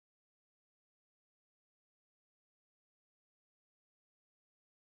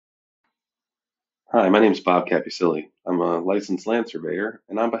Hi, my name is Bob Capucilli. I'm a licensed land surveyor,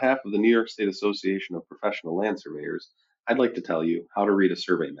 and on behalf of the New York State Association of Professional Land Surveyors, I'd like to tell you how to read a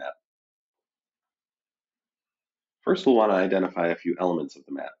survey map. First, we'll want to identify a few elements of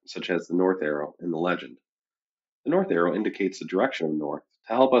the map, such as the north arrow and the legend. The north arrow indicates the direction of north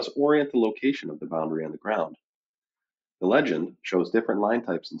to help us orient the location of the boundary on the ground. The legend shows different line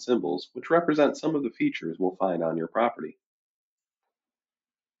types and symbols, which represent some of the features we'll find on your property.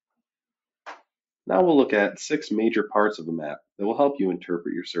 Now we'll look at 6 major parts of the map that will help you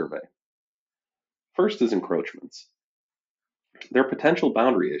interpret your survey. First is encroachments. There are potential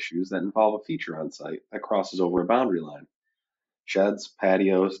boundary issues that involve a feature on site that crosses over a boundary line. Sheds,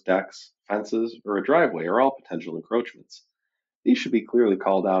 patios, decks, fences, or a driveway are all potential encroachments. These should be clearly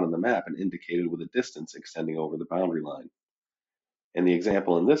called out on the map and indicated with a distance extending over the boundary line. In the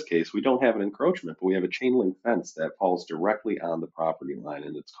example in this case, we don't have an encroachment, but we have a chain link fence that falls directly on the property line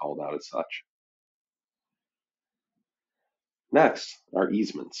and it's called out as such. Next are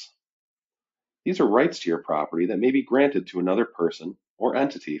easements. These are rights to your property that may be granted to another person or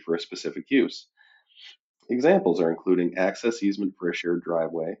entity for a specific use. Examples are including access easement for a shared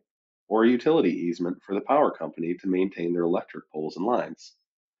driveway or a utility easement for the power company to maintain their electric poles and lines.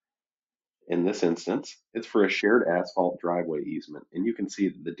 In this instance, it's for a shared asphalt driveway easement, and you can see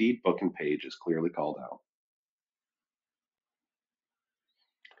that the deed book and page is clearly called out.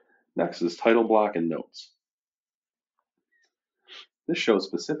 Next is title block and notes. This shows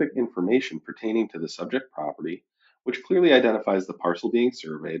specific information pertaining to the subject property, which clearly identifies the parcel being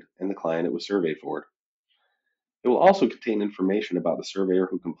surveyed and the client it was surveyed for. It will also contain information about the surveyor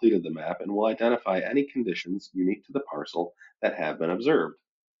who completed the map and will identify any conditions unique to the parcel that have been observed.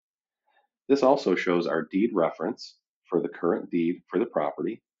 This also shows our deed reference for the current deed for the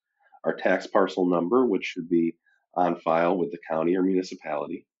property, our tax parcel number, which should be on file with the county or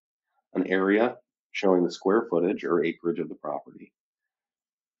municipality, an area showing the square footage or acreage of the property,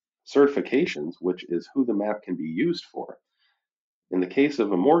 certifications, which is who the map can be used for. In the case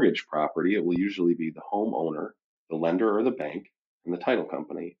of a mortgage property, it will usually be the homeowner, the lender or the bank, and the title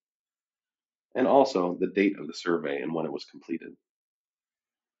company, and also the date of the survey and when it was completed.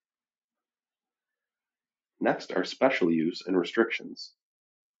 Next are special use and restrictions.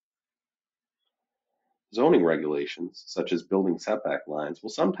 Zoning regulations, such as building setback lines, will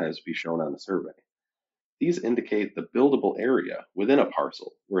sometimes be shown on the survey. These indicate the buildable area within a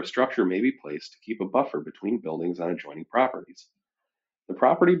parcel where a structure may be placed to keep a buffer between buildings on adjoining properties. The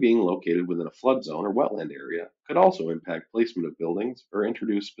property being located within a flood zone or wetland area could also impact placement of buildings or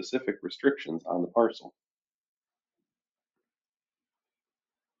introduce specific restrictions on the parcel.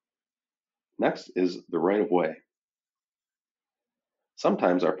 Next is the right of way.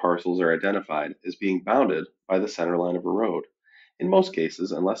 Sometimes our parcels are identified as being bounded by the center line of a road. In most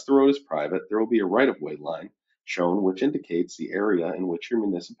cases, unless the road is private, there will be a right-of-way line shown which indicates the area in which your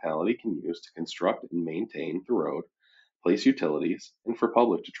municipality can use to construct and maintain the road, place utilities, and for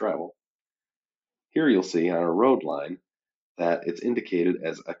public to travel. Here you'll see on a road line that it's indicated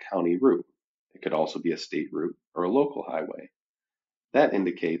as a county route. It could also be a state route or a local highway. That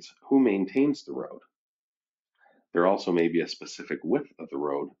indicates who maintains the road. There also may be a specific width of the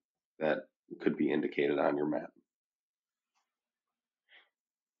road that could be indicated on your map.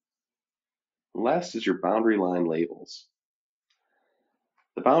 Last is your boundary line labels.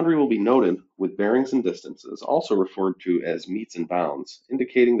 The boundary will be noted with bearings and distances, also referred to as meets and bounds,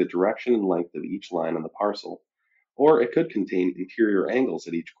 indicating the direction and length of each line on the parcel, or it could contain interior angles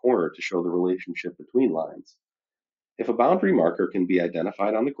at each corner to show the relationship between lines. If a boundary marker can be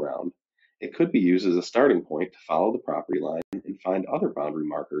identified on the ground, it could be used as a starting point to follow the property line and find other boundary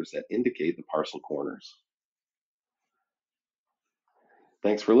markers that indicate the parcel corners.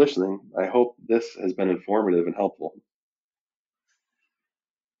 Thanks for listening. I hope this has been informative and helpful.